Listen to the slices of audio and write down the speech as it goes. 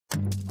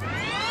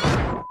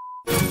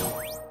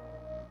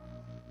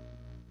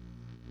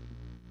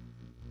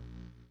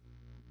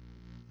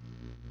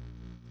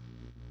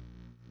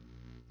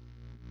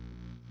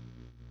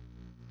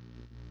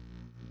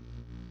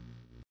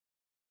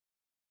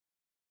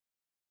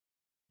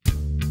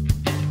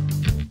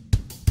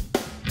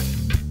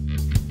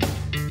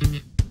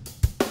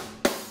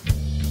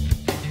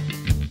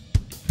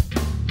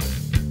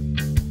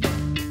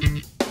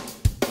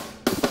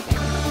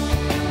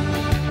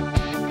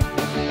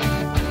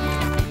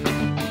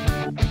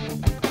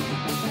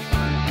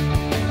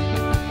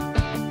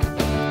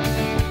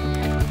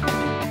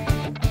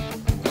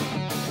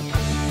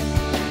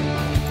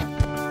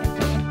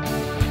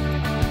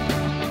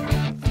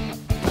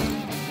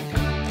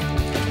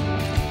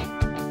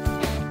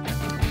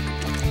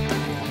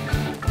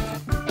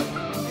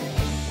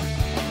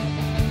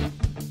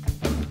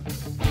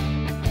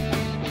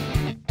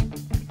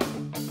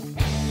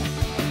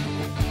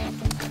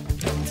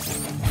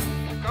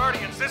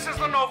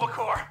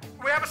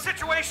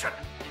situation?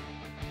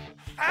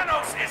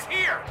 Thanos is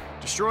here!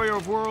 Destroyer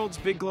of worlds,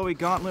 big glowy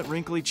gauntlet,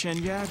 wrinkly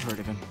chin. Yeah, I've heard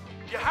of him.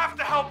 You have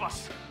to help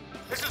us.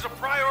 This is a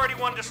priority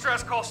 1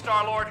 distress call,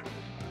 Star-Lord.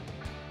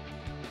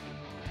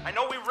 I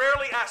know we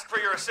rarely ask for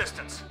your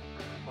assistance,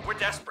 but we're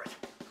desperate.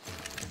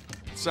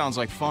 Sounds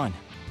like fun.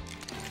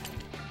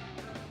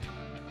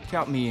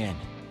 Count me in.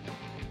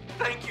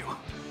 Thank you.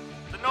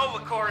 The Nova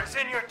Corps is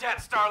in your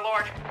debt,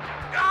 Star-Lord.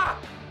 Ah!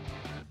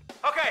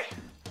 Okay,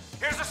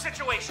 here's the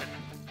situation.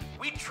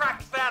 We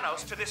tracked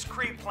Thanos to this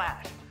Kree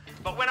planet,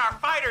 but when our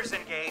fighters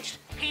engaged,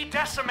 he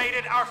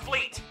decimated our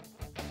fleet.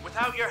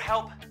 Without your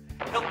help,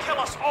 he'll kill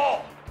us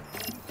all.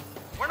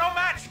 We're no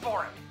match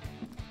for him.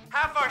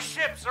 Half our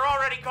ships are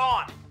already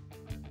gone.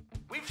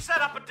 We've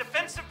set up a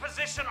defensive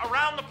position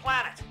around the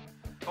planet,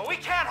 but we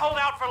can't hold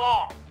out for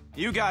long.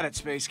 You got it,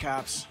 Space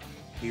Cops.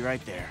 Be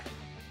right there.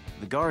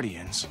 The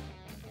Guardians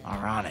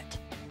are on it.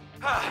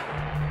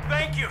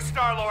 Thank you,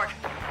 Star-Lord.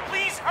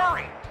 Please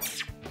hurry.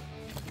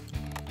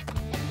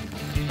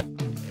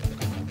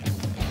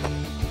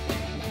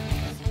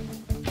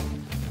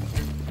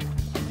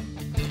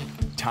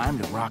 Time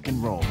to rock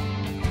and roll.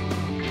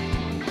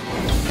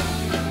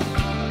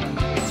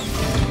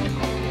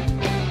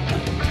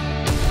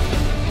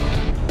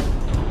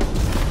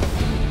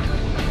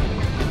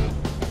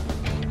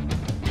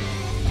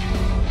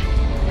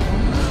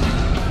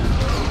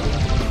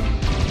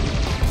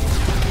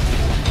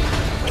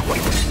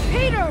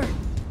 Peter!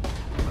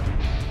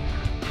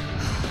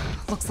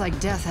 Looks like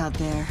death out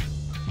there.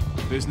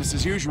 Business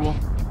as usual.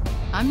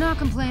 I'm not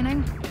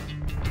complaining.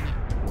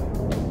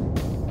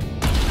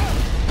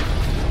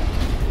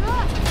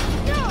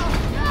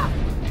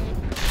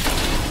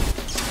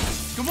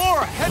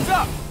 Gamora, heads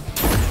up!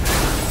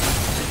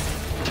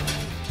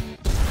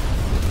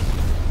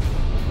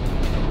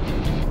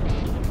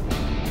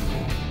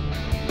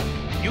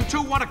 You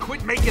two want to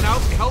quit making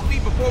out and help me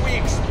before we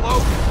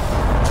explode?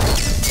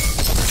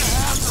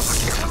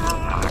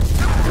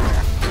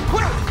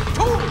 Quick!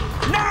 Tool!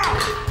 Now!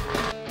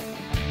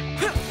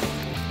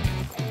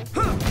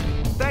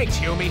 Thanks,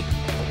 Yumi.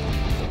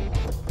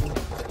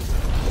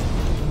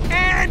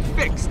 And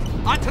fixed!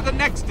 On to the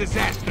next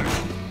disaster.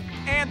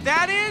 And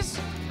that is...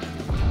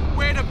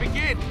 where to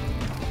begin?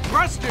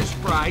 Thrusters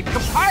fried,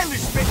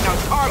 compilers spitting out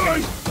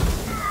carbon.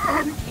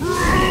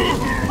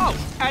 Oh,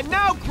 and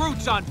now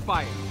Groot's on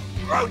fire.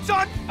 Groot's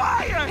on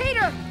fire!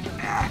 Peter!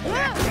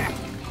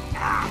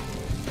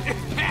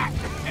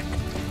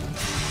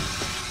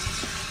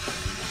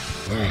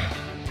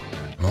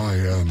 I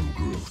am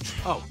Groot.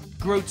 Oh,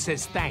 Groot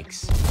says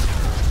thanks.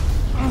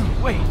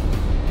 Wait.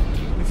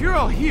 If you're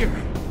all here,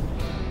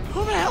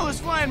 who the hell is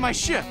flying my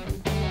ship?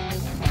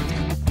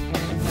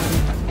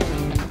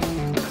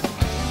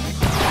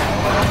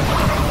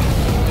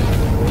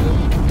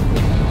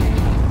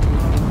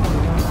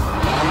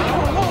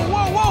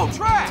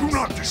 Do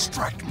not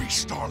distract me,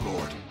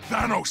 Star-Lord.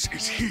 Thanos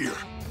is here.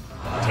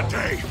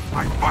 Today,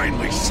 I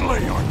finally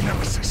slay our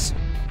nemesis.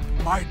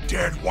 My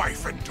dead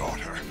wife and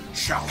daughter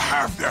shall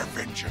have their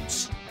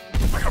vengeance.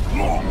 I have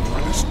longed for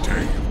this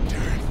day of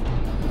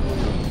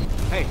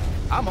death. Hey,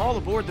 I'm all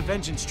aboard the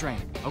vengeance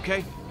train,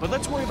 okay? But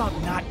let's worry about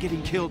not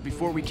getting killed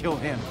before we kill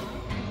him.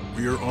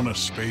 We're on a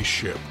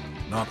spaceship,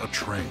 not a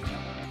train.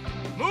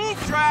 Move,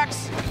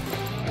 Drax!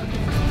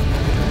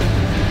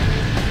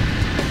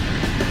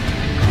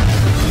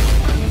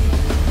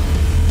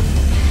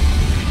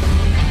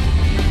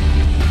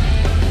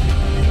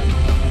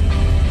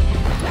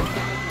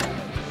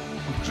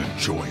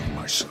 Enjoying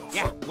myself.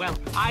 Yeah, well,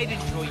 I'd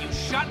enjoy you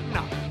shutting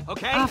up,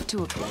 okay? Off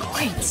to a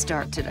great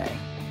start today.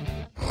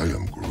 I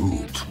am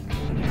Groot.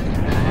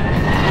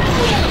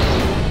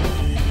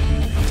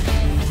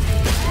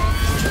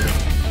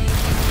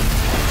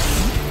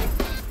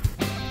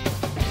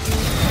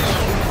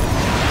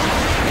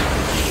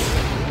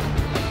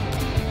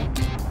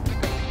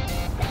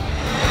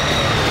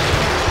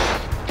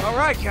 All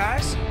right,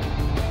 guys.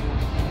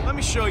 Let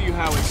me show you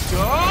how it's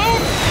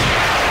done.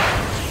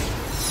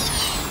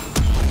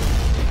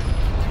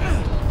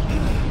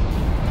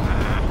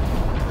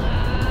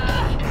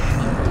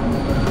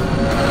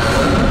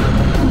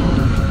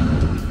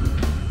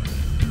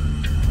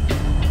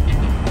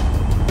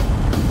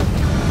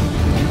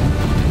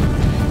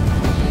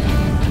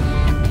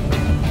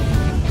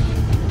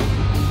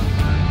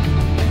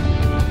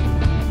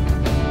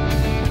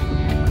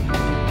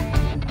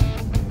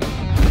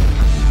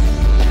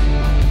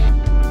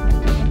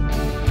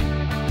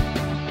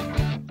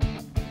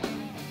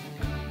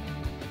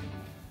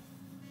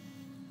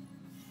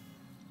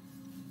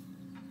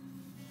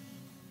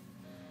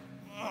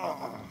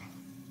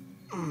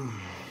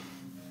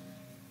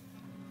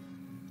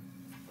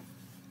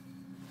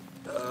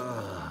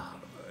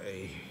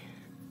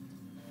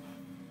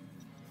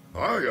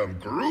 I am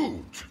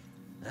Groot.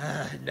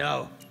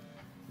 No.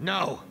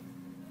 No.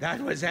 That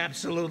was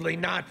absolutely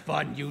not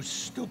fun, you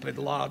stupid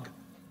log.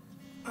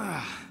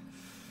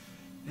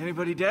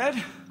 Anybody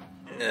dead?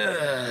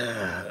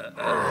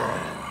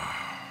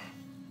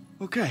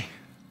 Okay,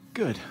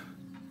 good.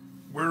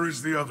 Where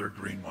is the other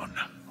green one?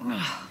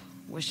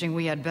 Wishing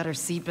we had better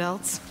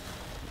seatbelts.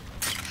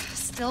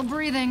 Still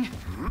breathing.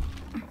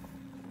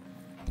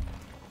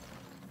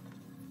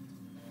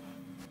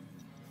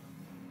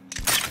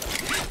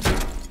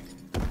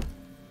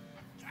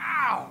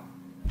 Ow!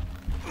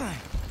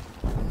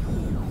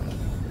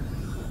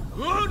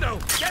 Oh no!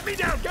 Get me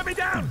down! Get me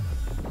down!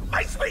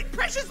 My sweet,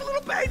 precious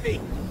little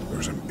baby!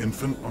 There's an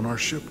infant on our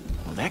ship?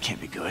 Well, that can't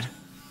be good.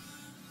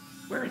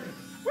 Where is it?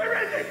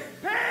 Where is it?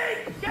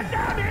 Hey! Get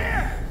down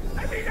here!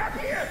 I mean up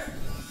here!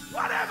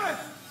 Whatever!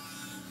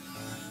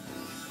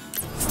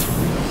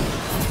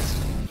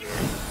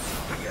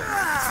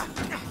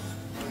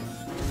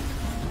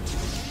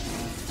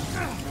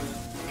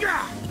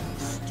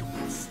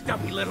 Stupid,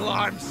 stubby little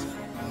arms.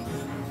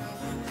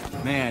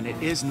 Man,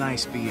 it is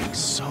nice being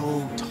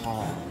so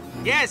tall.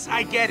 Yes,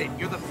 I get it.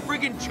 You're the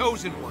friggin'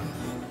 chosen one.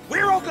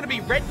 We're all gonna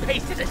be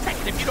red-faced in a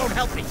second if you don't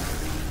help me.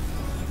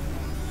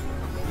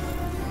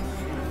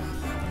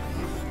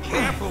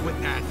 Careful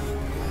with that.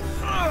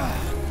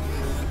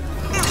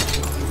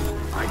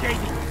 My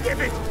baby, give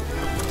it!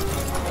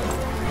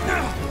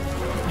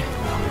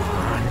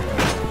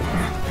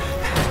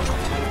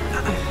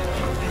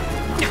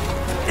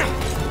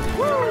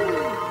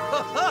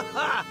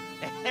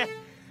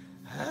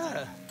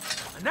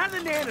 Another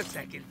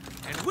nanosecond,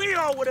 and we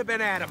all would have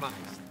been atomized.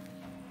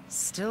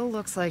 Still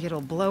looks like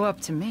it'll blow up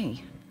to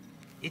me.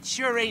 It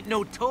sure ain't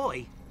no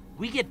toy.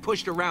 We get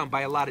pushed around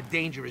by a lot of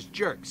dangerous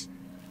jerks.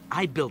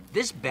 I built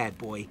this bad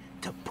boy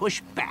to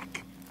push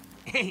back.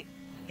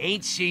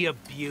 Ain't she a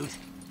beaut?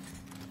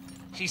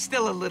 She's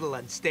still a little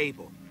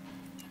unstable.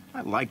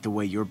 I like the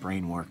way your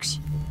brain works.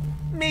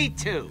 Me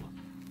too.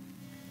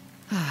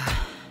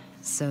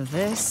 So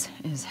this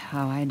is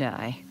how I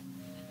die.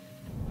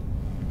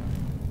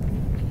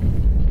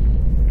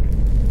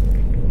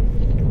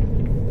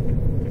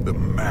 The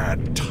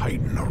Mad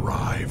Titan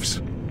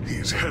arrives. He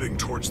is heading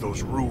towards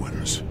those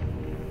ruins.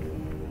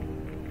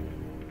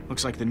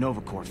 Looks like the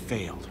Nova Corps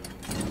failed.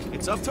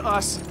 It's up to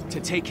us to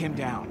take him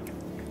down.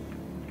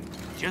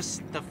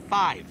 Just the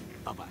 5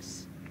 of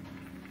us.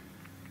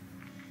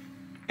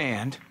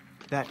 And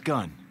that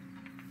gun.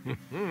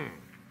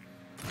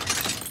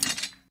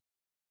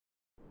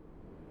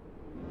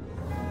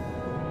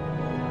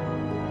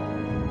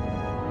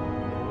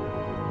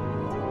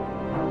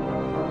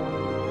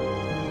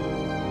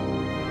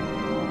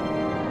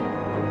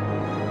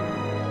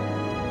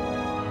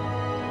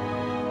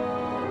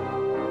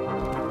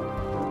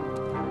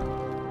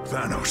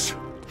 Thanos.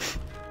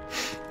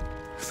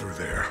 Through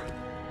there.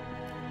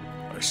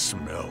 I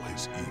smell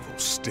his evil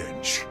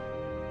stench.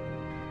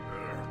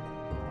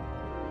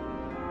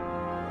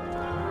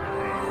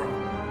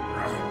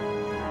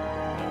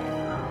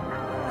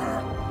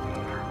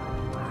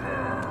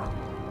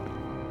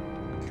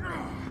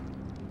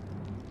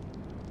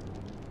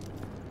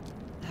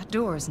 That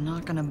door is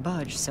not gonna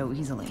budge so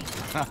easily.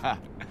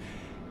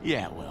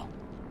 Yeah, it will.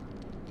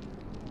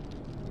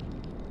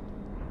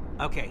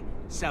 Okay,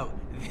 so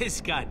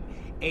this gun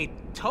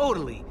ain't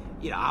totally,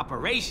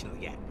 operational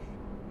yet.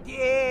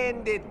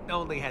 And it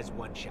only has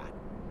 1 shot.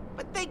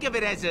 But think of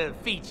it as a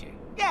feature.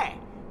 Yeah,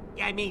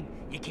 I mean,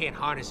 you can't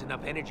harness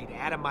enough energy to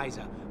atomize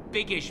a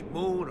biggish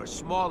moon or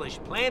smallish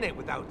planet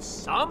without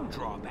some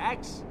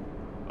drawbacks.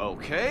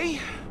 Okay.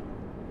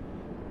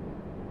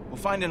 We'll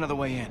find another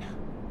way in.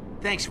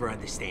 Thanks for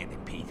understanding,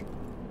 Pete.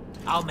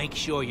 I'll make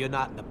sure you're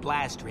not in the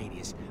blast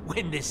radius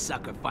when this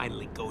sucker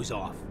finally goes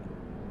off.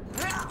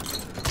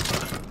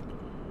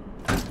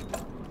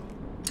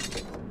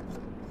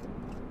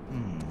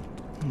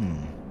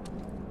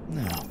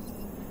 Now,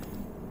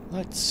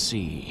 let's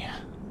see.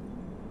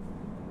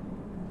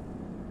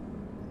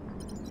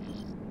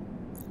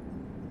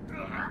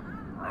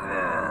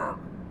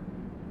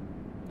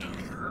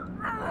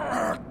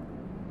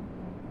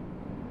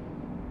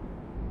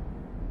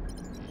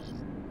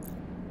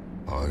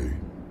 I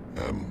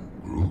am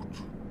Groot.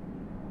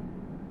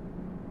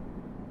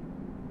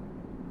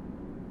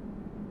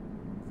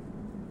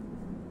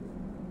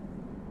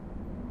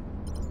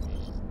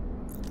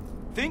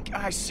 Think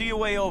I see a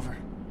way over.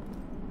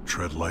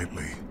 Tread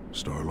lightly,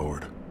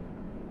 Star-Lord.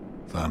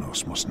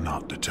 Thanos must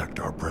not detect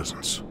our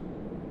presence.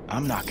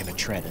 I'm not gonna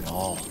tread at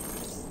all.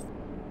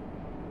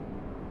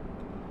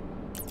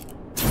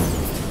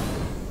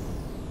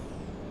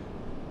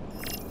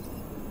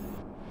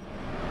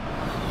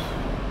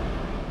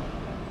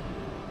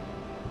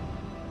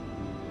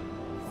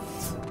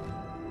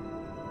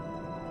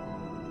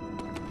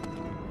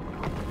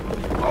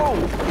 Oh,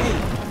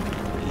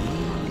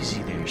 hey.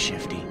 Easy there,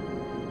 Shifty.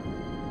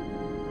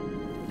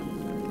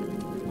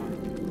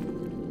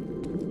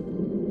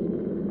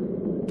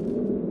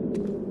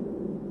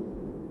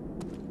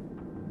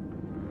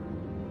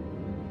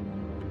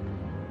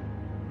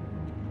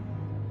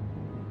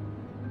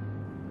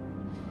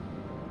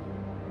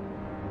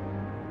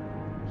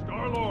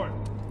 Star-Lord,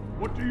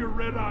 what do your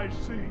red eyes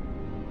see?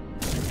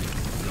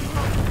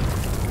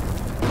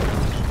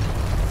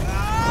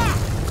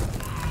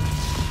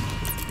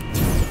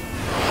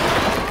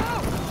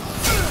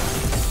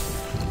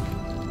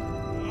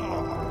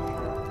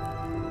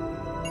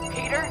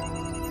 Peter?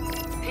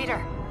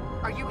 Peter,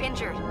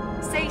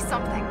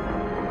 something.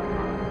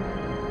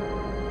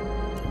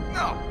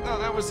 No,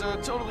 that was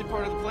totally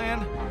part of the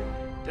plan.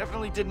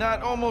 Definitely did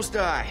not almost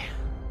die.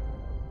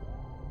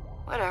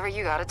 Whatever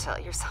you gotta tell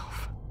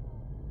yourself.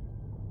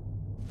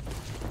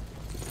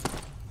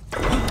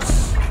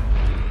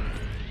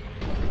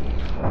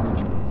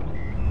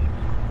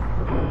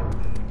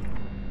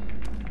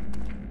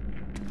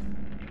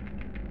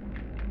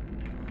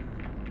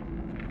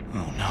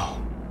 Oh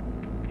no.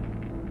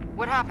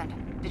 What happened?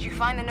 Did you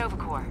find the Nova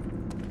Corps?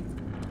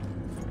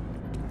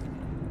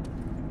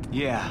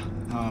 Yeah,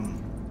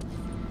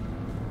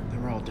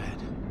 they're all dead.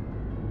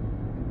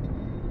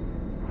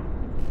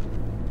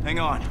 Hang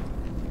on.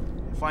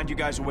 I'll find you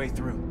guys a way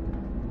through.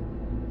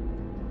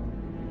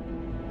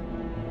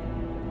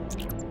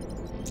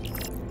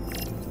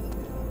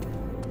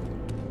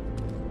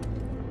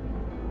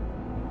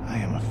 I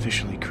am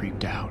officially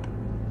creeped out.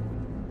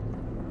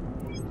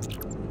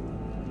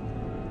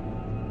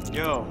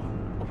 Yo.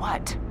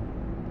 What?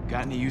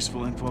 Got any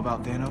useful info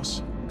about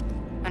Thanos?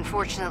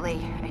 Unfortunately,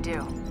 I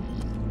do.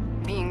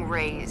 Being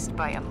raised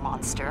by a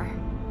monster,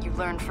 you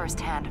learn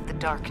firsthand of the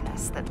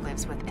darkness that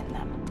lives within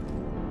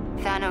them.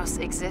 Thanos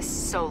exists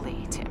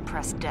solely to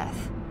impress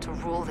death, to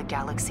rule the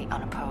galaxy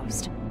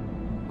unopposed.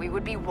 We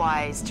would be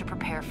wise to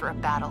prepare for a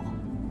battle,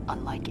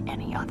 unlike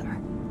any other.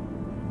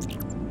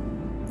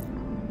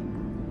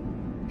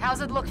 How's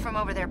it look from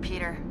over there,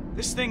 Peter?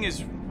 This thing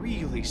is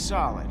really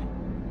solid.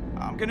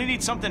 I'm gonna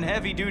need something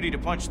heavy-duty to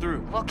punch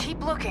through. Well, keep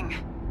looking.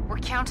 We're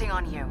counting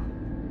on you.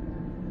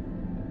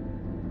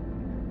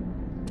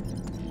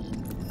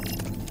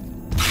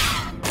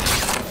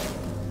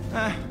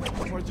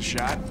 Worth a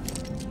shot.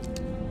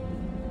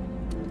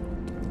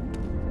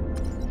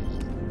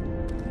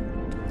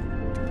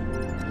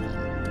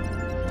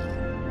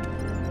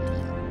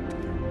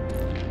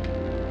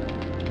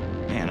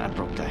 Man, I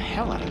broke the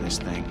hell out of this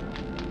thing.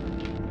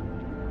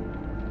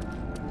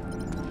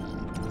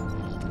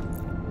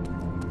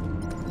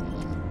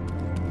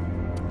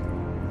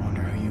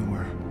 Wonder who you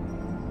were.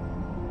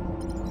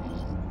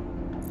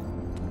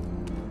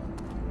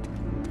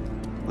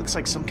 Looks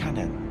like some kind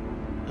of...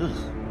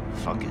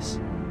 fungus?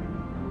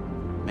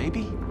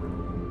 Maybe?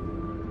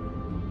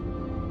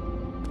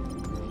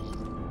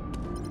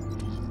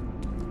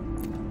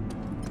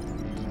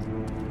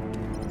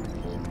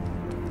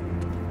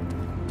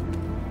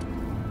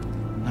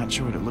 Not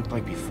sure what it looked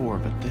like before,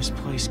 but this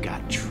place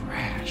got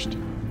trashed.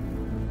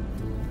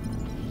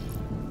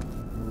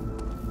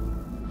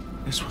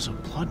 This was a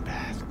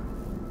bloodbath.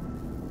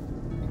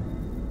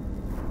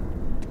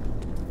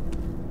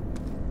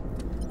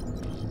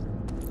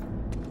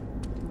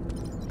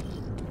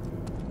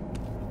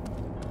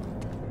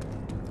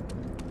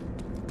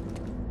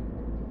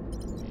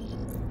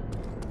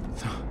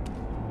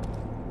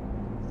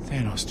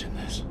 Thanos did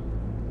this.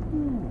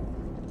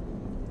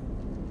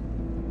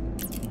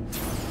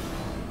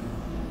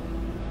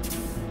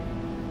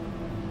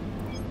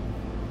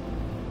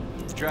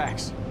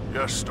 Drax.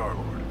 Yes,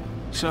 Star-Lord.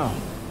 So,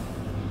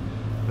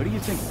 who do you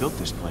think built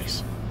this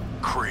place?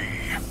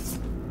 Kree.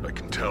 I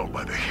can tell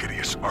by the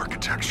hideous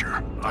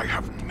architecture. I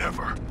have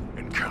never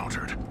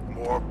encountered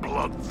more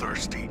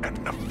bloodthirsty and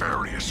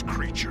nefarious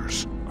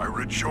creatures. I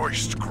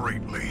rejoiced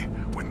greatly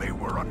when they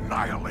were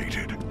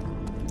annihilated.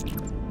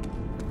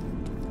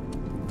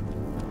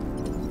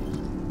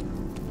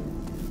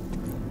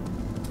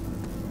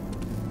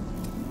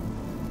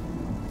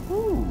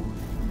 Ooh,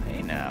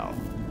 hey now.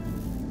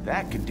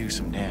 That could do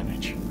some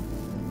damage.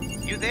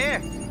 You there?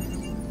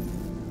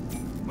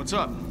 What's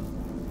up?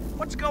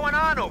 What's going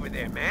on over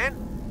there, man?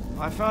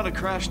 I found a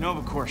crashed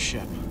Nova Corps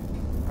ship.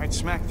 Right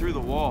smack through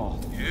the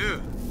wall.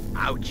 Ew.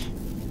 Ouch.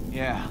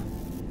 Yeah.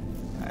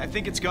 I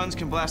think its guns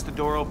can blast the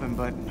door open,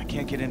 but I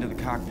can't get into the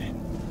cockpit.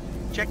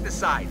 Check the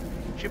side.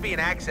 Should be an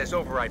access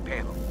override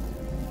panel.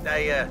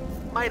 I,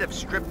 might have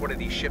stripped one of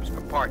these ships for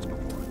parts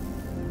before.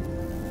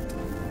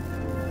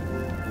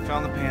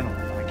 Found the panel,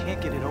 but I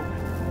can't get it open.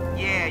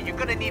 Yeah, you're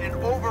gonna need an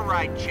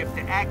override chip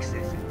to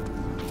access it.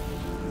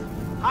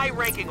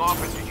 High-ranking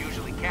officers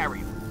usually carry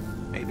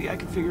them. Maybe I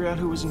can figure out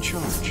who was in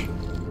charge.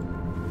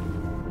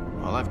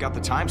 Well, I've got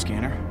the time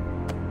scanner.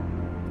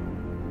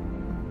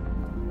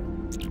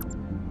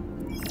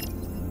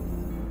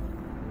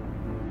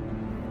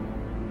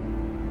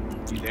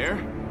 You there?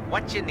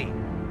 What you need?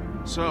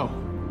 So,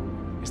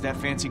 is that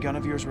fancy gun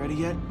of yours ready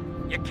yet?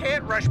 You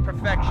can't rush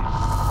perfection,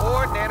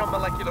 or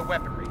nanomolecular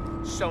weaponry,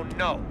 so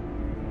no.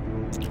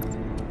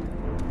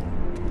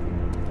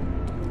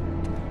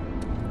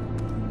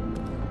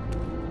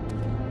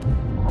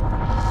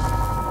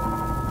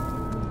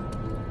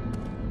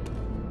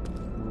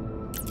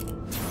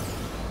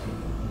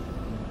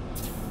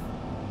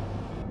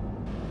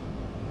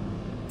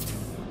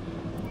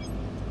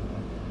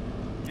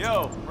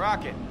 Yo,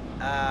 Rocket.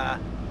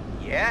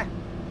 Yeah?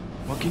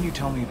 What can you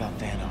tell me about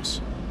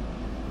Thanos?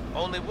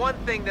 Only one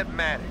thing that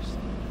matters.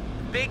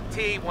 Big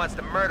T wants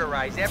to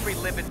murderize every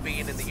living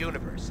being in the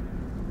universe.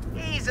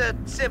 He's a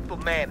simple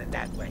man in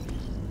that way.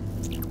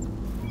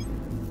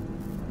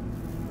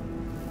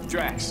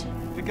 Drax,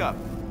 pick up.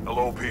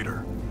 Hello, Peter.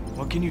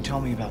 What can you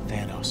tell me about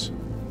Thanos?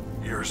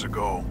 Years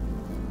ago,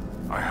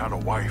 I had a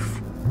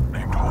wife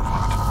named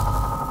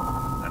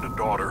Hovat, and a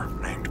daughter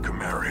named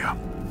Chimeria.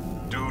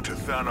 Due to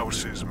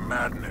Thanos'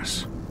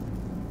 madness,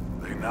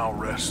 they now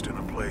rest in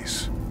a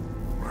place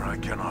where I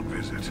cannot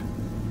visit.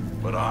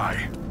 But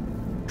I,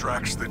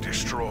 Drax the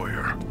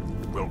Destroyer,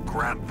 will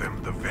grant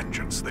them the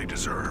vengeance they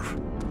deserve.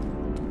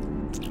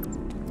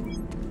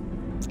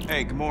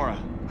 Hey, Gamora.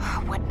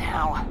 What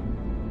now?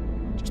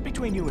 Just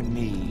between you and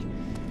me,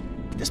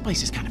 this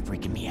place is kind of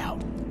freaking me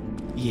out.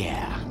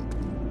 Yeah.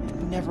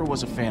 Never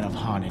was a fan of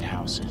haunted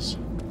houses.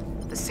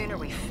 The sooner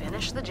we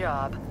finish the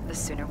job, the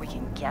sooner we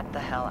can get the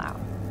hell out.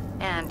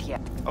 And yeah.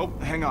 Oh,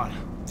 hang on.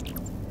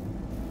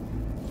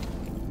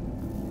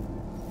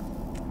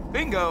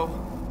 Bingo!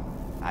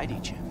 I'd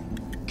eat you.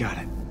 Got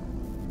it.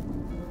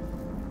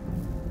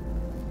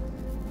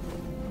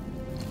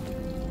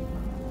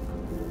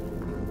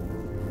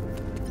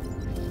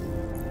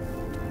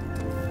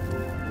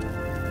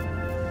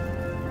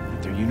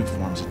 With their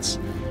uniforms, it's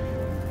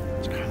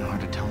kind of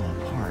hard to tell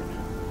them apart.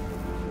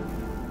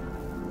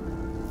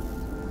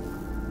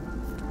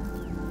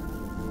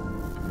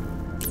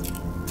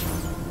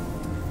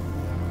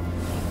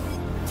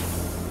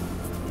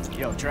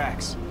 Yo,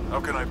 Drax. How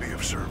can I be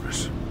of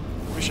service?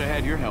 Wish I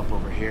had your help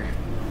over here.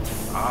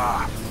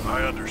 Ah,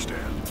 I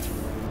understand.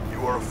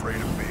 You are afraid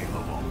of being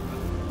alone.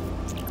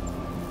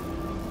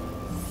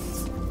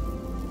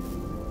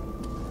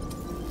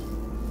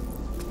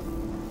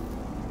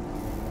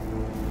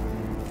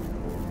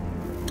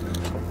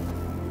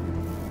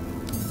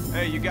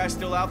 Hey, you guys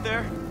still out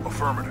there?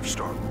 Affirmative,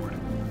 Star-Lord.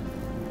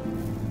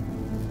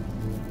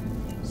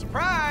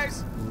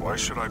 Surprise! Why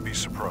should I be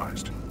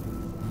surprised?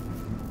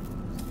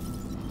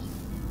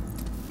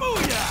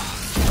 Booyah!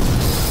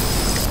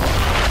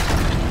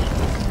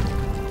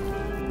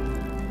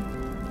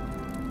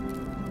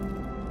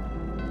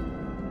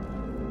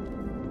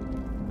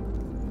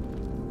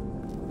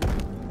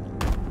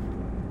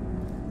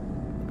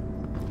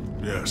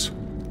 Yes,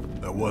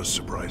 that was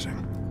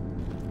surprising.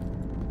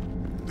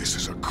 This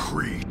is a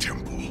Kree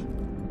temple.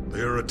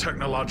 They are a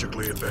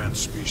technologically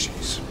advanced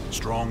species.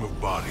 Strong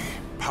of body,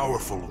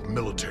 powerful of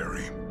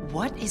military.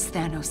 What is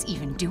Thanos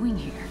even doing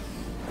here?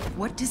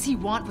 What does he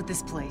want with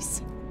this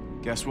place?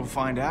 Guess we'll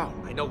find out.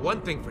 I know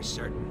one thing for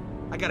certain.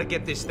 I gotta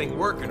get this thing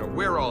working or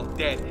we're all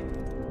dead.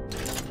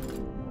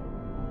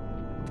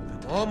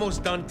 I'm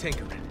almost done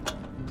tinkering.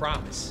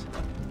 Promise.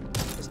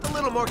 Just a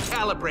little more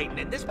calibrating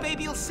and this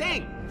baby'll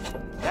sing.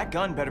 That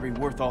gun better be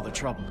worth all the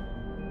trouble.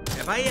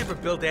 Have I ever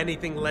built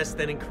anything less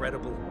than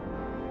incredible?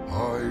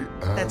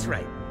 That's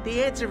right.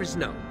 The answer is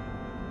no.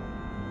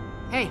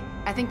 Hey,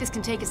 I think this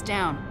can take us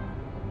down.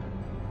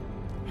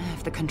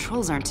 If the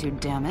controls aren't too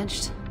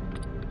damaged.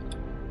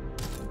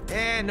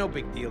 Eh, no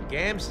big deal,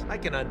 Gams. I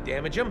can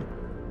undamage them.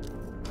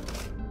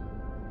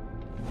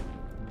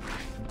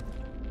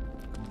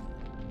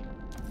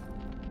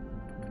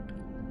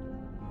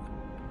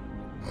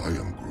 I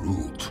am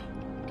Groot.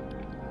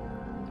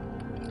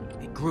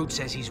 And Groot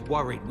says he's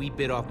worried we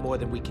bit off more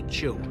than we can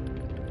chew.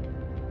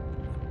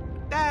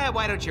 Ah,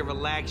 why don't you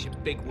relax, you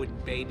big wooden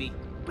baby?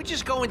 We're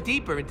just going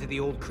deeper into the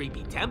old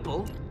creepy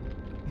temple.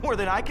 More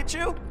than I could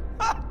chew?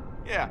 Ha!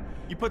 Yeah,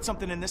 you put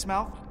something in this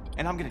mouth,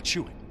 and I'm gonna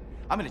chew it.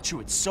 I'm gonna chew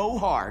it so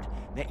hard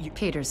that you...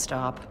 Peter,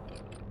 stop.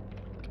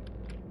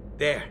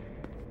 There.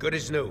 Good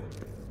as new.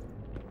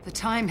 The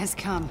time has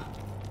come.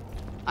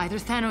 Either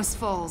Thanos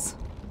falls,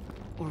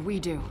 or we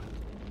do.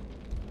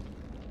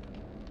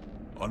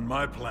 On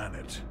my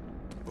planet,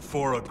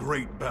 before a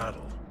great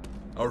battle,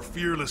 our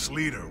fearless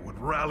leader would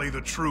rally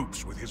the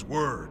troops with his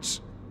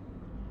words.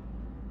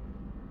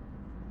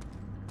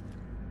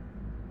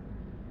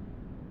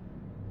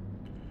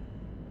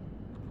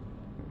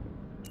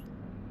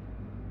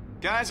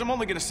 Guys, I'm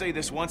only gonna say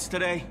this once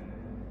today.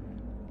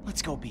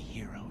 Let's go be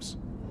heroes.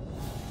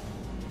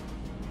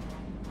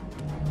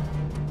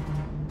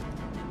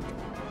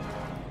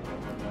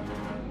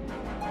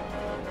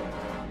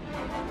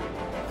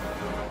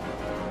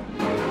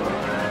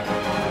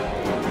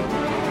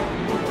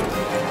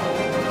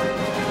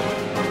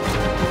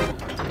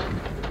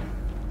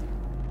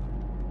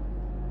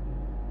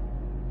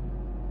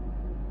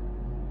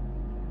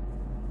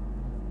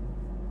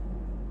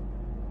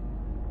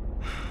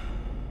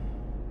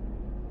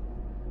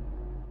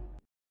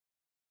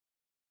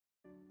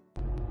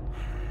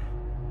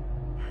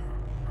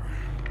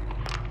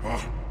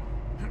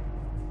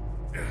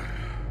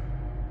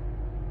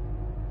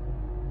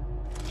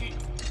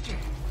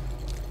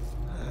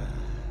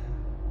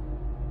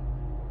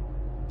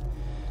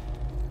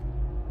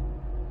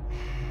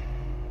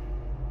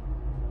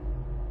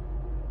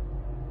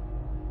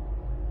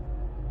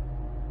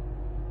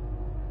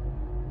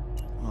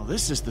 Well,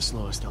 this is the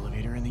slowest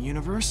elevator in the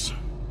universe.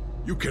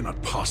 You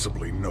cannot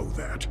possibly know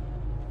that.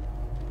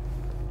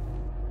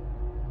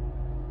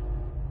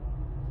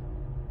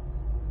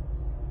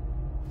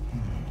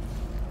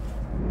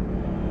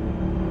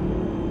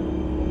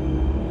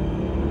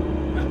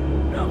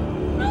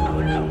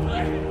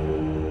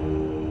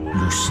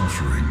 Your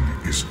suffering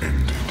is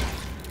ended.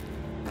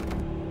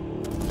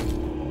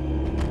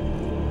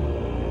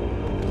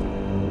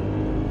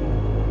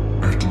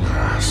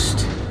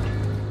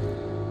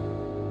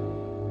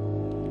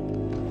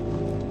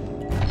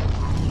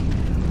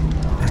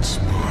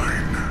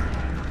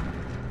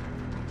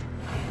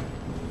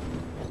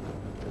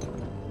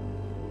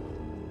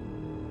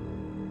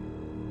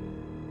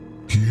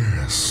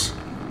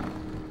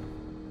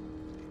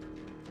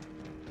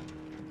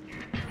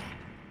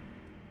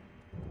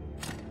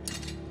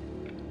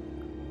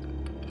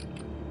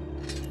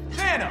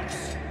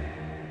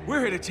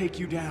 We're here to take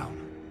you down.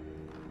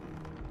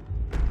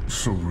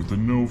 So were the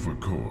Nova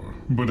Corps.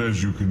 But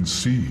as you can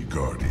see,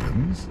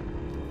 Guardians,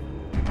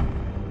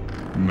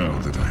 now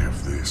that I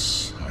have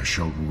this, I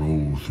shall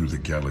roll through the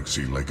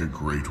galaxy like a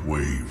great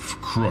wave,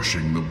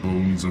 crushing the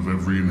bones of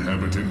every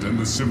inhabitant and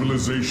the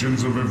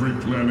civilizations of every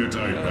planet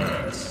I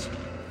pass.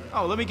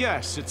 Oh, let me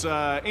guess. It's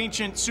a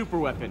ancient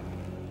superweapon.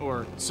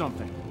 Or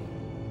something.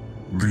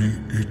 The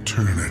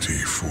Eternity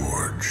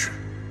Forge.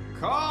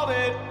 Called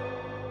it!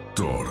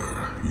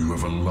 Daughter, you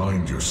have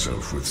aligned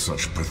yourself with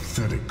such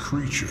pathetic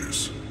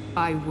creatures.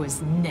 I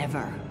was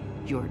never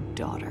your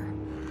daughter.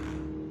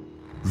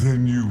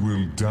 Then you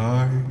will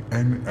die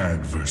an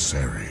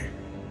adversary.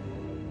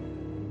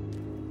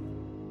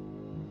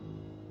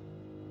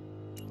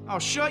 Oh,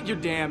 shut your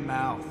damn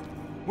mouth.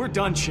 We're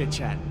done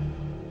chit-chatting.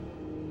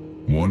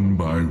 One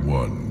by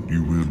one,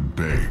 you will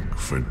beg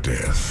for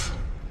death.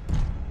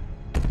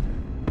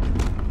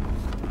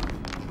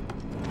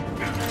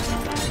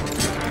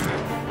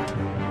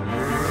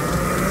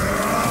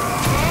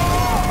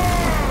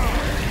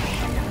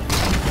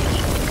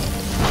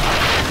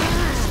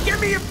 Give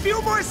me a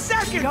few more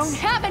seconds! You don't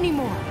have any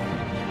more!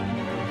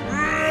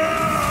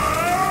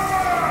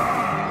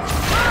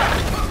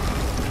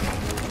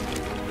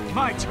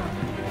 My turn.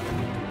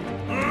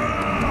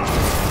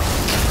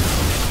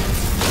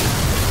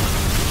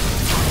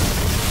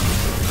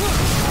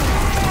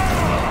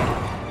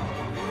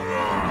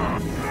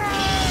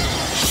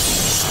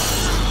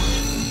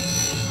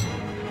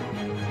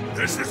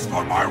 This is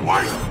for my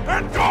wife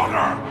and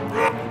daughter!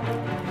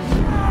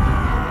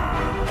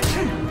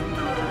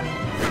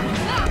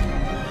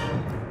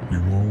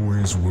 You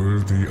always were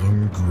the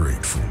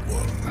ungrateful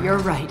one. You're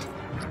right.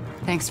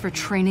 Thanks for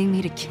training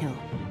me to kill.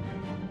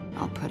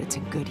 I'll put it to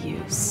good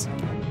use.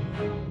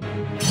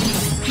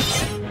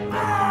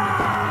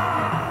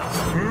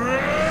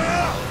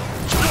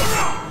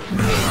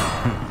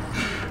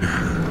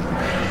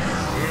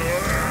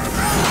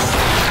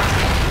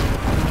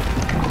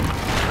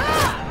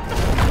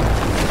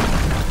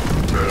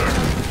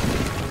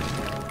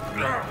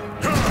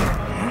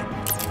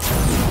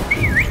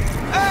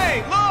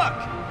 Hey, look!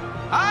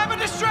 I'm a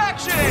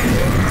distraction!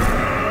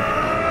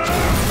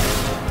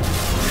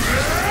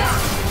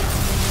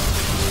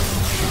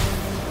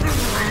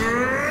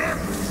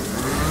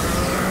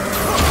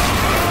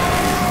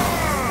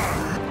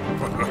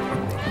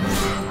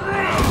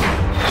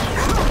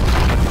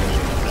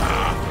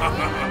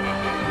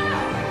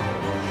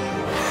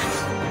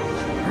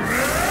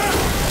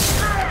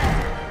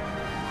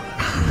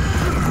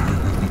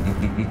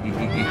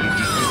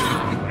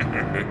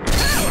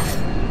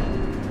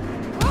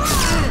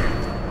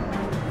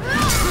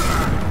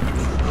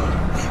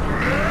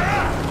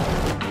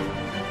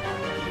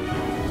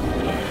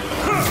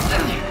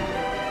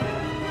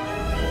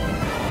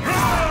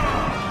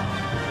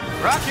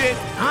 Rocket!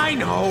 I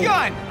know!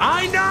 Gun!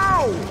 I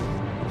know!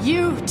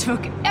 You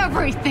took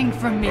everything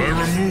from me! I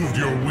removed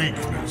your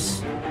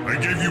weakness. I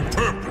gave you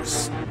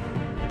purpose.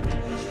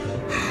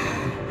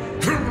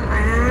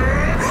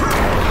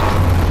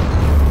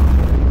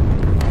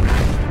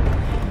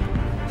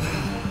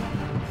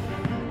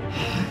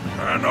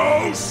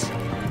 Thanos!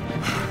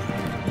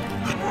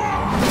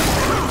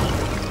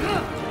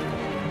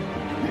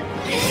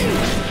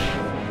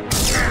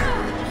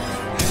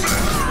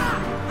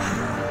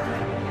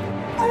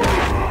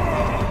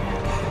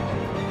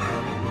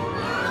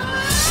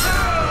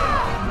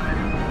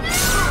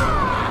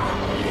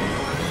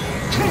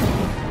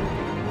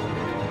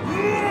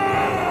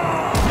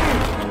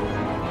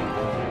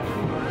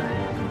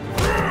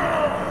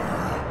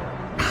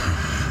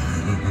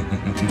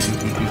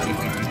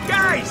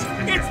 Guys!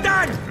 It's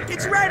done!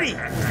 It's ready!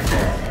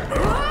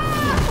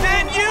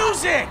 Then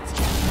use it!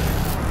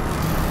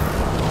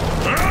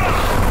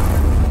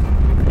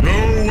 No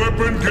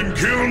weapon can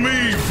kill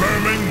me,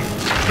 vermin!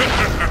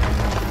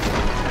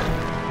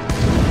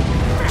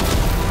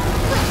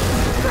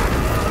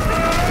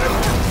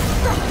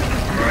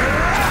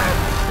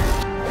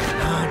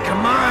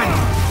 Come on!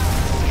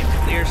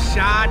 Clear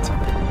shot!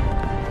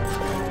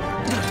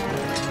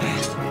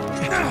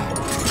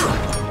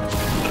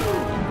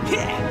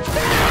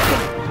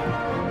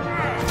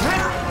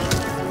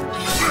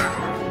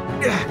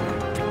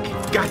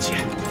 Gotcha.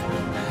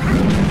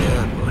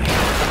 Oh, boy.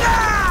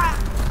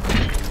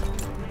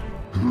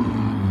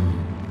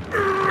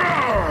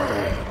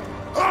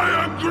 I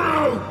am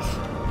Groot!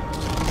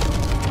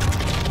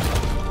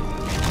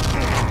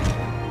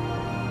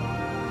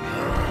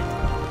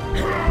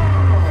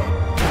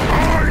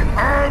 I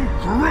am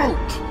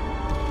Groot!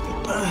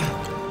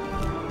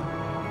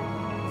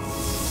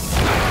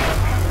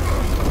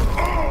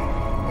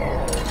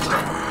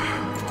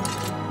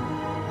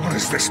 What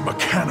is this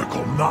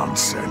mechanical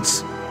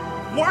nonsense?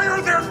 Why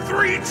are there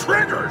 3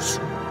 triggers?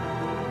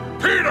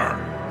 Peter!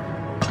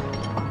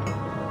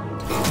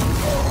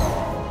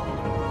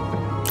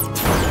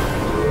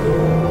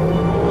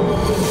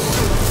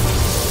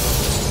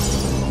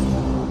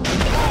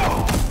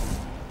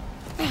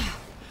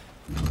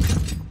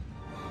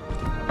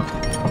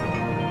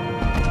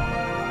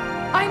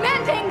 I'm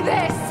ending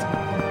this!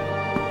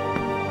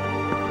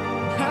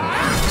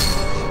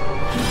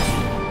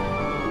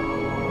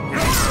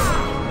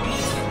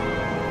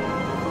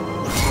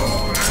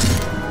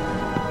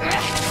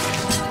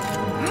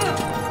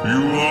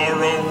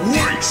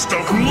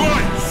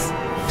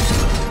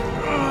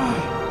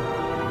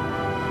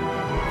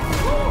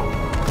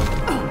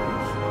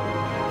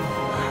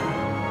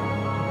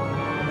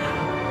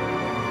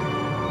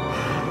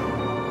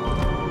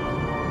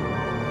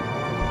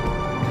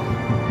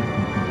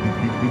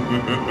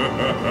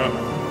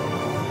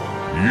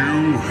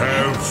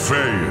 have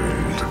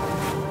failed.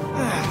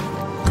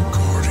 The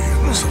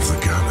Guardians of the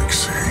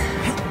Galaxy.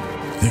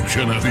 You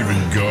cannot even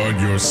guard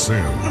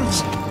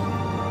yourselves.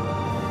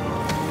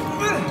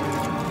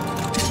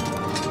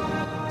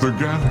 The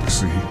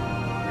Galaxy,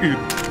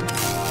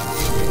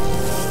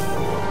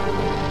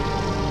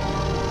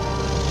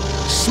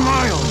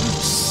 Smile,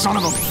 you son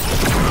of a...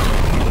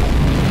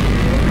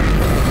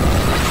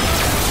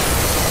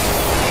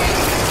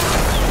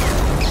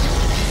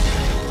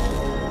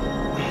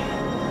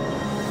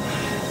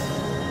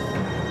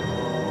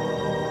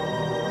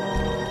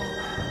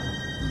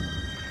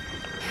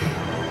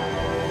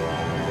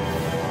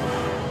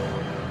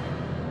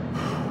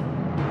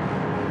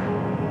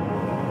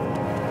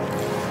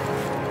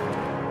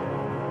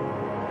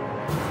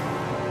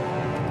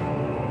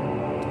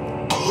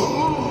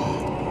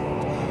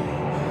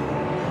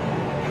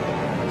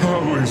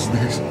 How is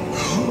this?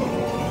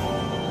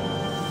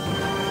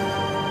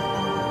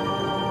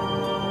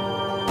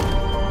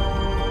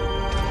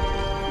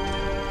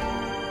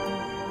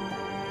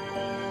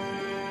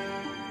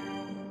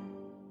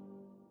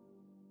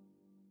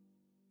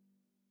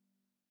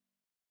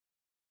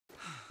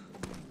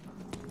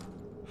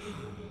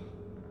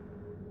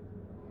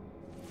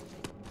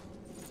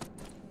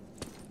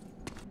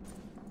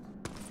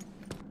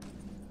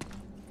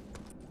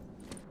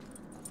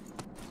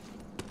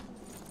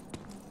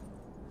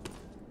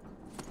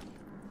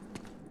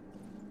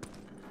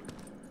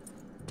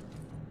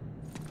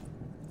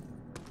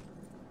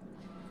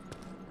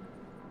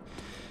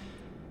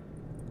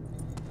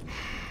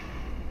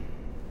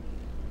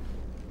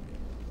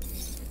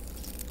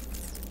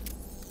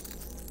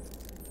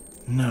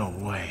 No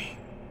way.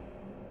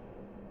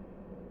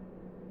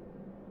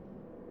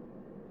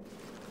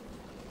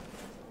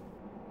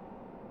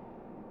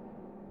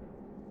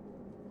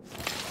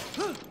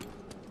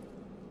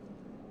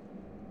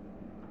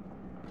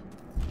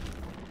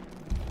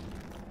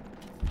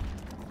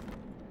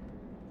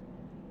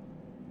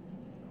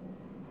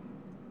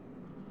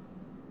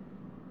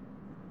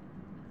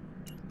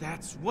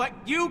 That's what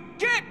you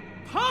get,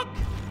 punk!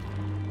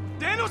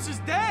 Thanos is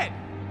dead!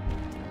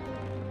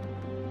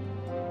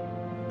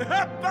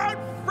 About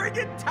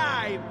friggin'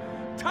 time!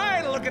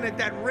 Tired of looking at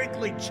that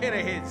wrinkly chin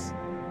of his.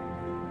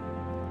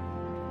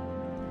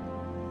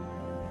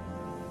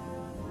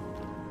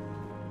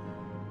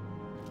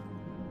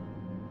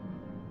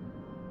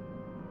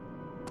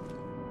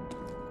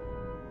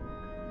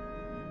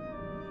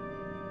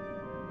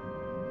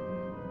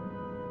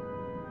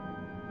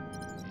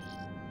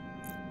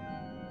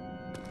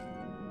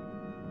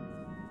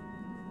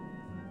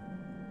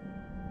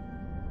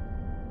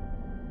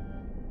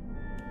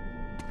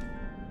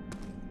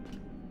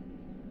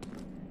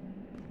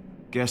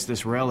 Guess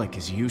this relic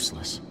is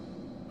useless.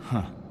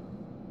 Huh.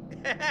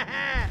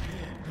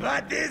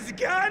 But this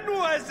gun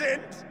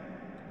wasn't!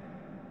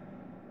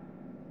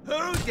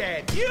 Who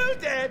did? You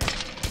did!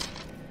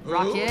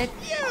 Rocket,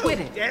 You quit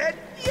it. did?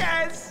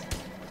 Yes!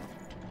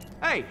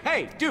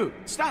 Hey, dude,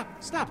 stop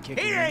kicking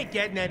He me. ain't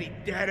getting any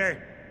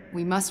deader.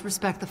 We must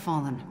respect the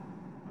fallen.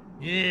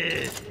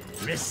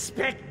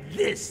 Respect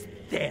this,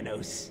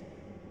 Thanos.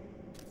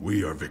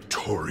 We are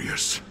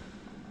victorious.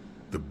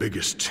 The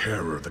biggest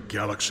terror the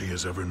galaxy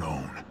has ever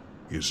known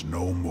is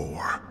no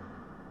more.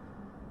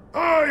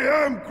 I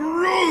am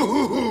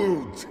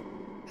Groot!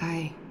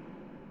 I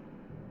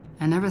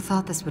never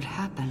thought this would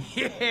happen.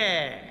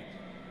 Yeah!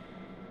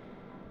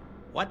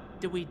 What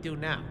do we do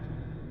now?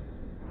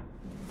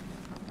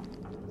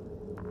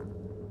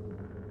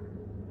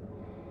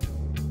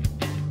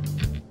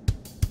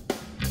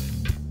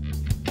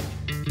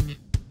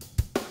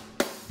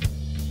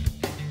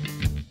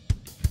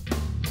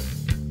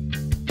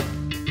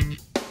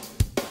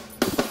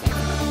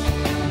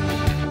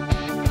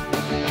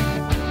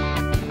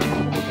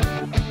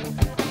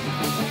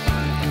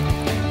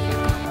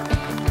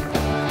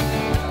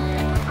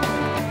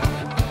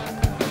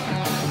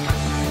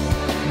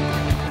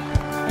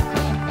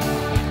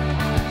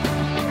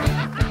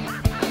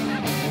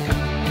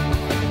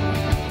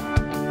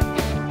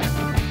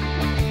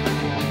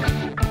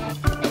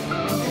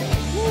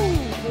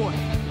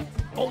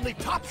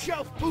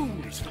 Top-shelf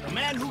booze for the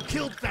man who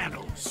killed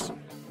Thanos.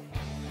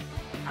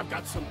 I've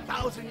got some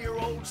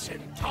 1,000-year-old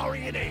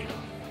Centaurian ale.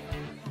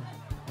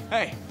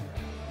 Hey,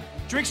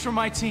 drinks from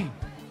my team.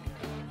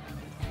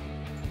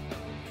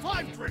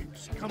 5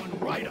 drinks coming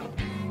right up.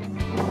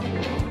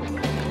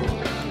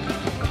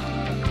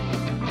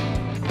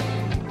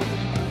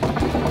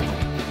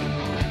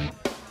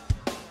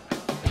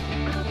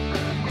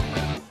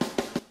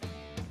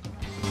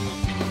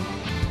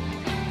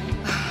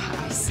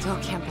 I still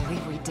can't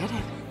believe we did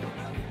it.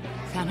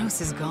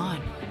 Thanos is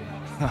gone.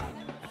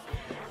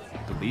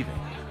 Believe it.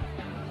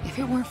 If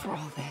it weren't for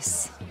all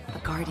this, the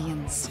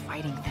Guardians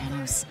fighting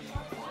Thanos,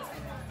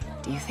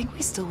 do you think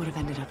we still would have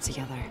ended up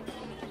together?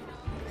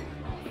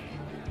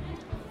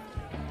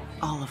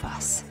 All of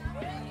us.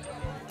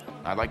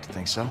 I'd like to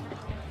think so.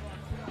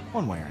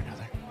 One way or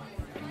another.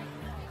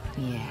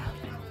 Yeah.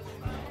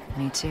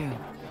 Me too.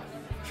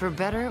 For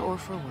better or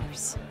for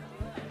worse.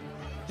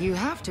 You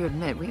have to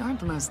admit, we aren't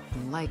the most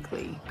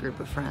likely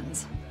group of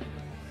friends.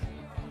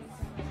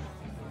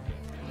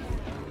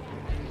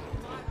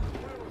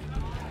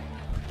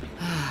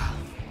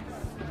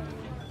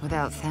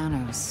 Without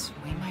Thanos,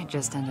 we might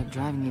just end up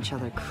driving each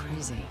other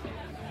crazy.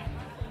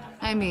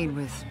 I mean,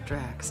 with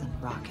Drax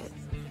and Rocket.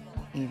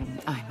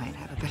 Even I might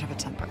have a bit of a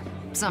temper.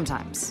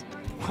 Sometimes.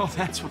 Well,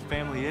 that's what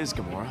family is,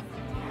 Gamora.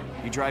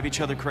 You drive each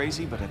other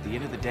crazy, but at the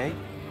end of the day,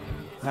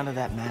 none of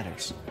that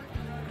matters.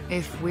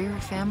 If we're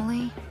a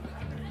family,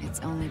 it's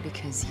only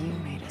because you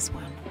made us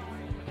one.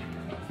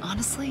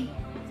 Honestly,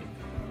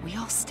 we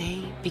all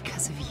stay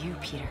because of you,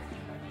 Peter.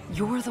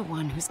 You're the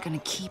one who's gonna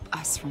keep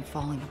us from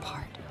falling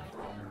apart.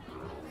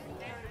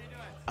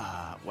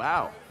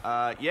 Wow.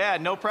 Yeah,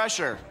 no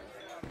pressure.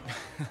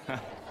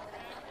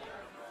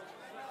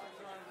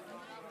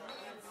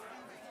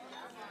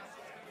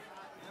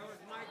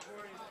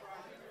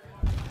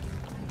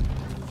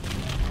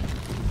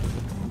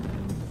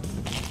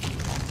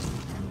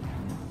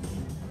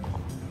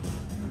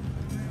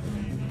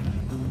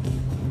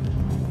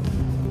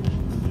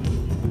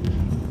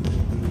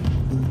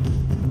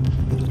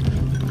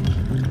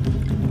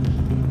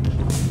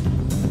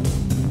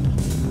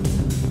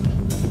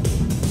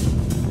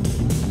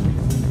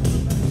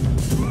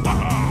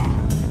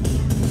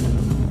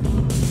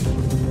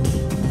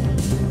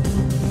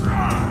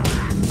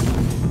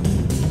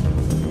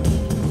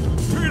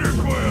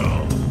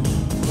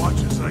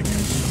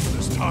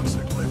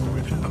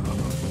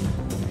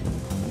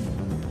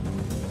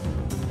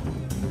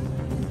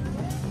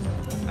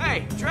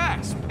 Hey,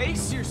 Drax,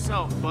 pace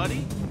yourself,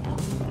 buddy.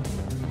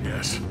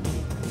 Yes,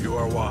 you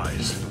are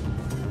wise.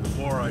 The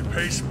more I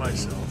pace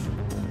myself,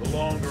 the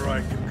longer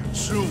I can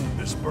consume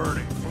this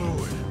burning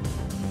fluid.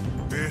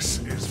 This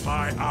is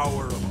my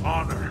hour of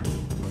honor.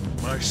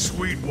 My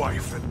sweet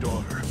wife and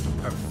daughter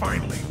have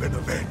finally been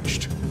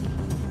avenged.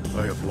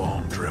 I have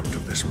long dreamt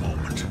of this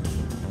moment.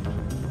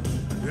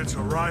 And its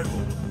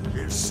arrival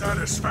is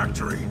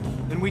satisfactory.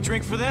 Then we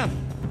drink for them.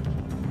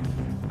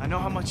 I know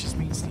how much this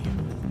means to you.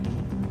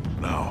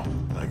 Now,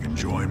 I can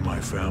join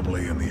my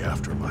family in the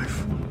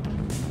afterlife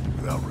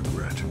without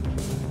regret.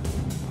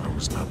 I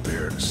was not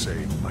there to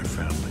save my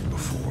family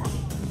before.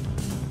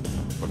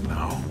 But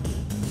now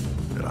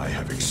that I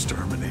have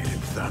exterminated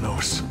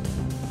Thanos,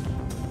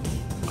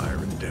 my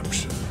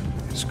redemption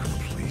is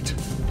complete.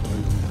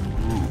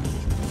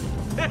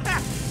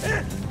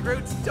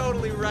 Groot's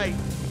totally right.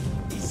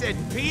 He said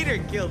Peter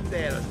killed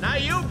Thanos,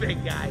 not you,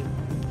 big guy.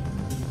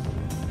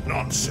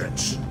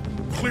 Nonsense.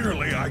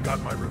 Clearly, I got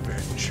my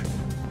revenge.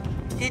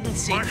 Didn't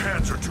see. My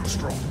hands are too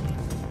strong.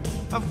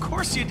 Of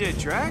course you did,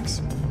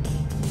 Drax.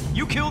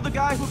 You killed the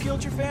guy who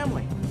killed your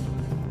family.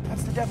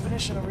 That's the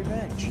definition of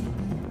revenge.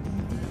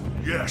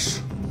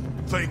 Yes.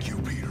 Thank you,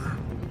 Peter.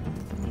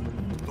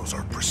 Those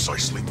are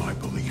precisely my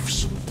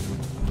beliefs.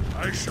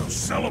 I shall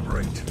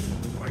celebrate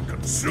by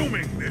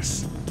consuming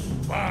this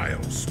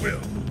vile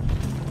swill.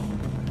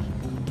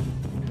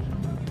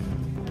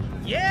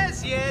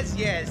 Yes, yes,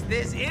 yes.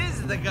 This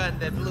is the gun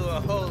that blew a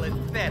hole in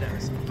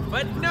Thanos.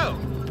 But no,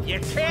 you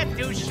can't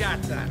do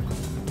shots on him.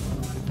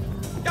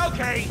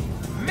 Okay,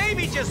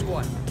 maybe just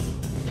one.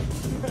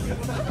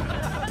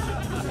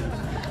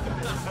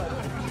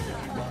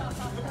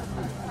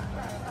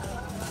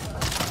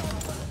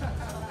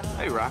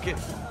 Hey, Rocket.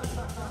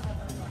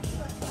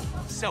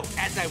 So,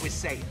 as I was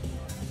saying,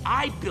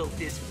 I built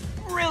this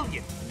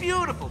brilliant,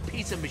 beautiful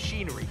piece of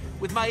machinery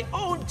with my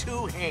own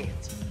two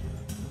hands.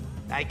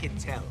 I can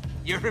tell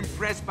you're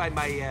impressed by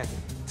my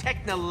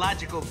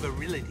technological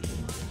virility.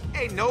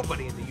 Ain't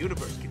nobody in the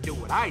universe can do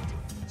what I do,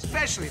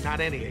 especially not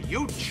any of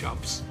you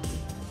chumps.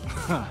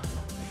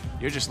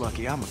 You're just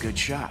lucky I'm a good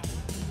shot.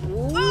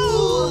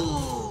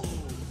 Ooh!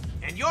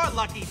 And you're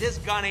lucky this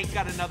gun ain't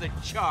got another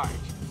charge.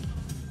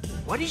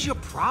 What is your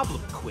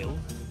problem, Quill?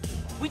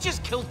 We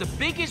just killed the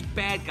biggest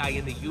bad guy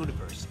in the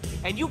universe,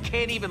 and you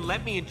can't even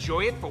let me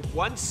enjoy it for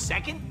 1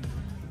 second?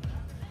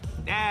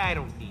 Nah, I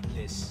don't need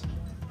this.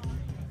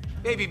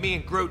 Maybe me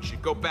and Groot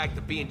should go back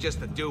to being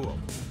just a duo.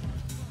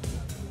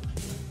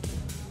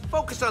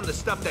 Focus on the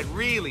stuff that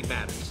really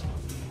matters.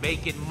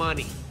 Making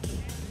money.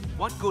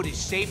 What good is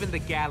saving the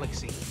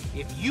galaxy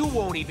if you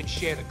won't even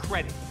share the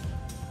credit?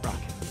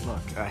 Rocket,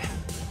 look,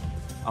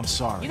 I'm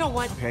sorry. You know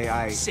what?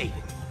 Okay, Save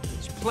it.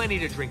 There's plenty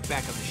to drink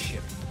back on the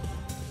ship.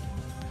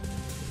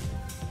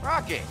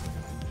 Rocket,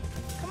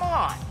 come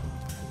on.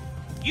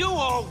 You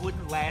all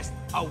wouldn't last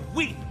a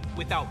week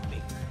without me.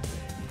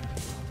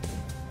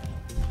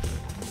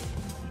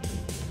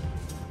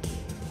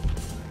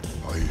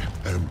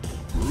 I am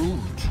Groot.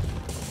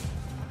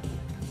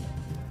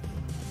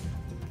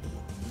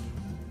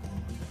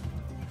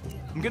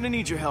 I'm gonna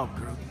need your help,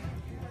 Groot.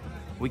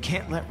 We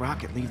can't let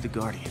Rocket leave the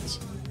Guardians.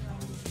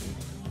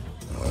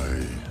 I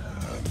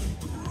am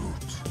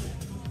Groot.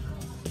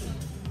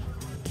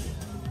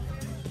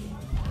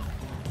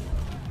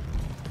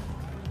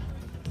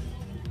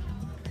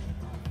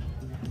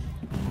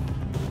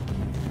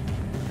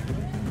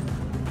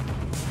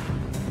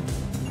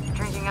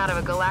 Drinking out of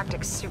a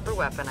galactic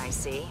superweapon, I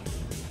see.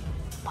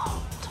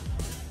 Bold.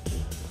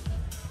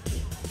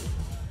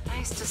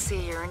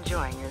 see you're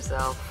enjoying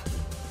yourself.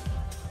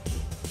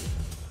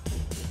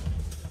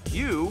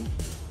 You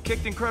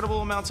kicked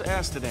incredible amounts of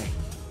ass today.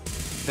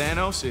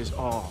 Thanos is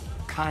all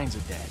kinds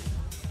of dead.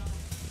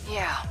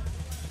 Yeah,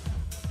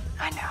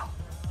 I know.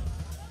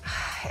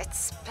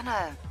 It's been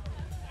a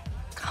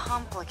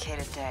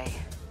complicated day.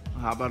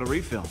 How about a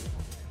refill?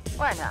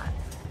 Why not?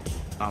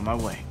 On my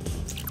way.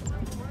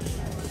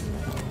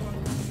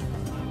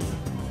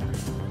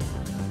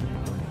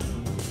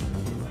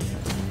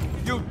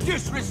 You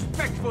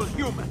disrespectful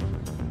human!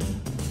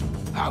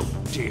 How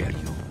dare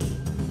you?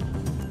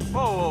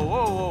 Whoa, whoa,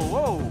 whoa,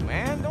 whoa, whoa,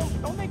 man.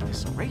 Don't make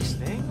this a race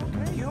thing,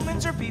 okay?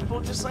 Humans are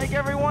people just like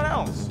everyone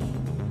else.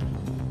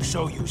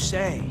 So you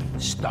say,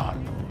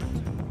 Star-Lord.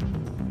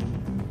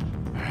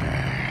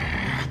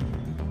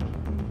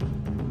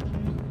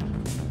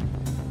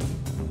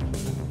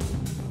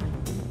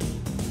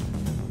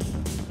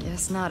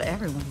 Guess not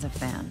everyone's a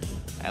fan.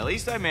 At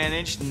least I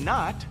managed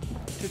not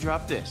to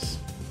drop this.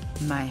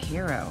 My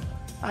hero.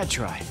 I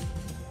tried.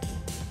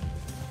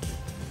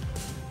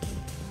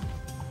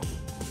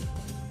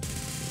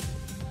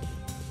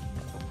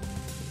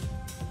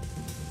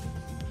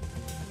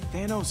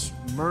 Thanos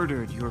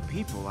murdered your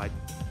people. I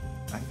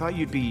thought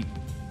you'd be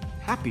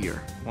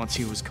happier once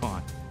he was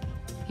gone.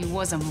 He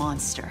was a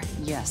monster,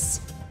 yes.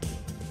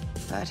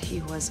 But he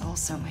was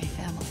also my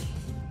family.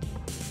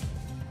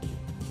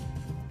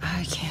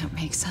 I can't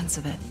make sense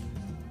of it.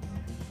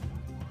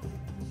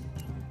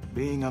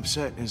 Being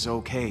upset is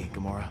okay,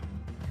 Gamora.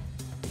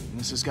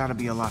 This has got to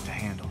be a lot to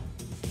handle.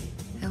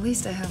 At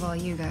least I have all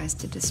you guys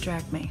to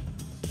distract me.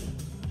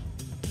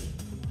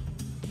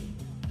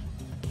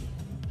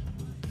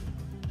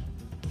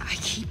 I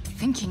keep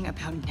thinking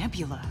about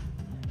Nebula.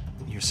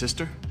 Your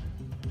sister?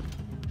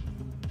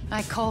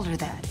 I called her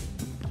that.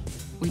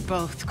 We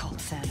both called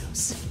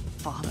Thanos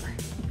father.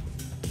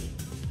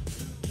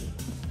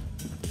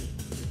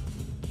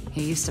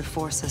 He used to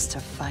force us to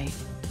fight,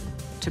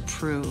 to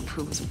prove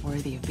who was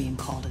worthy of being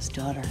called his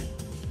daughter.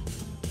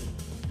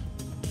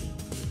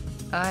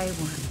 I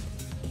won.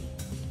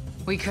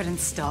 We couldn't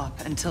stop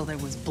until there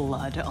was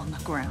blood on the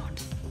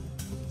ground.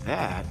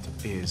 That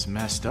is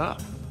messed up.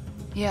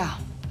 Yeah,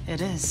 it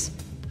is.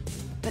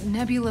 But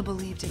Nebula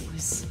believed it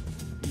was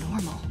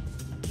normal.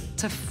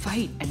 To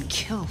fight and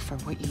kill for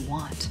what you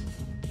want.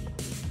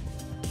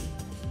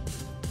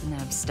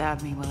 Neb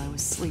stabbed me while I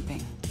was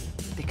sleeping,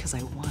 because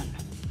I won.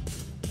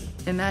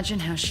 Imagine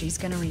how she's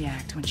gonna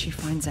react when she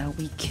finds out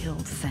we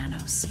killed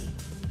Thanos.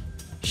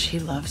 She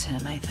loved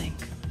him, I think.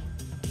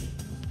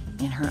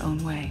 In her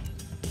own way.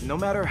 No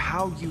matter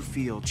how you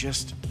feel,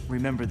 just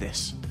remember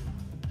this.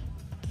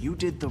 You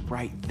did the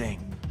right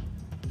thing.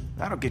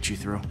 That'll get you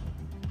through.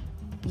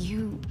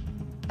 You...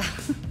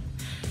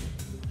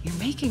 You're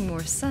making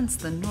more sense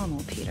than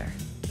normal, Peter.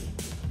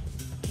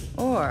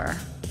 Or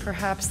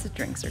perhaps the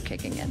drinks are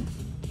kicking in.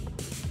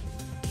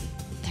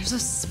 There's a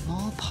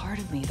small part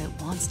of me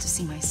that wants to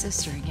see my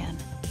sister again.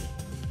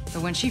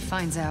 But when she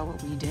finds out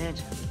what we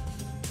did,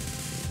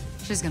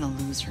 she's gonna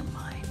lose her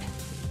mind.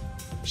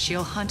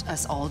 She'll hunt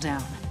us all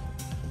down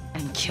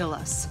and kill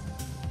us.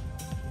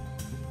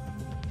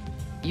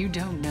 You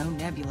don't know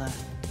Nebula.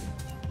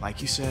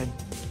 Like you said,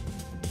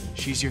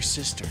 she's your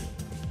sister.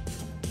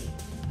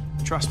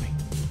 Trust me,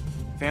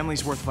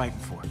 family's worth fighting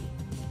for.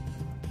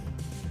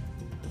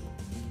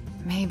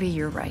 Maybe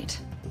you're right.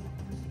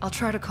 I'll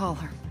try to call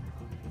her.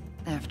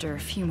 After a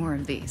few more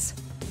of these.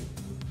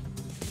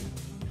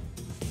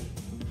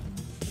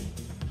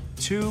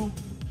 To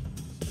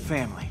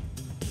family.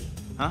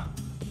 Huh?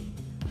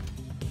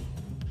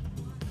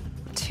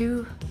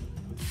 To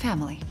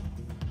family.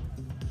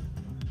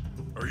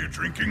 Are you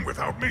drinking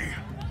without me?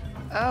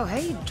 Oh,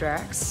 hey,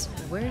 Drax.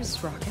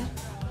 Where's Rocket?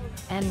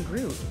 And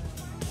Groot?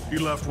 He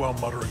left while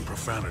muttering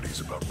profanities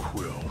about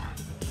Quill.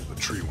 The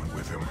tree went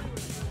with him.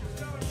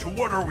 To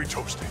what are we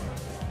toasting?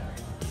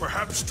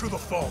 Perhaps to the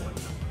fallen.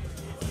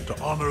 To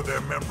honor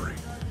their memory.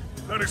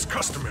 That is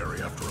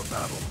customary after a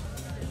battle.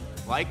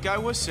 Like I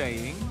was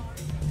saying,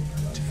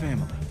 to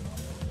family.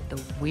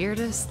 The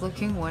weirdest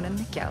looking one in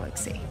the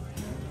galaxy.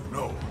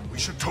 No, we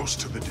should toast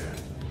to the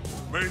dead.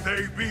 May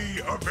they be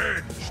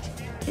avenged.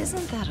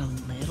 Isn't that a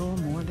little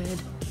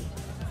morbid?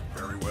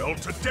 Very well,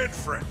 to dead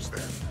friends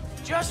then.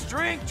 Just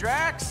drink,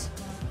 Drax!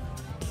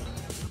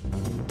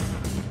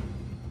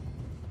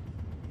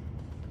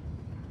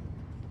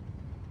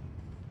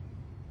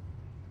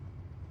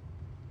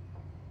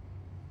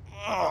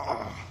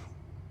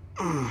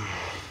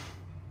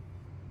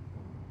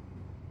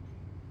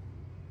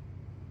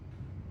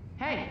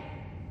 Hey!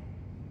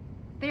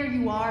 There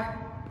you are.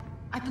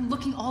 I've been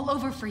looking all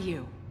over for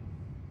you.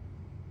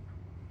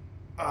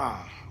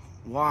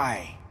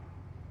 Why?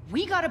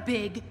 We got a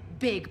big,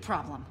 big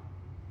problem.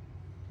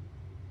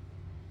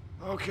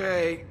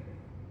 Okay,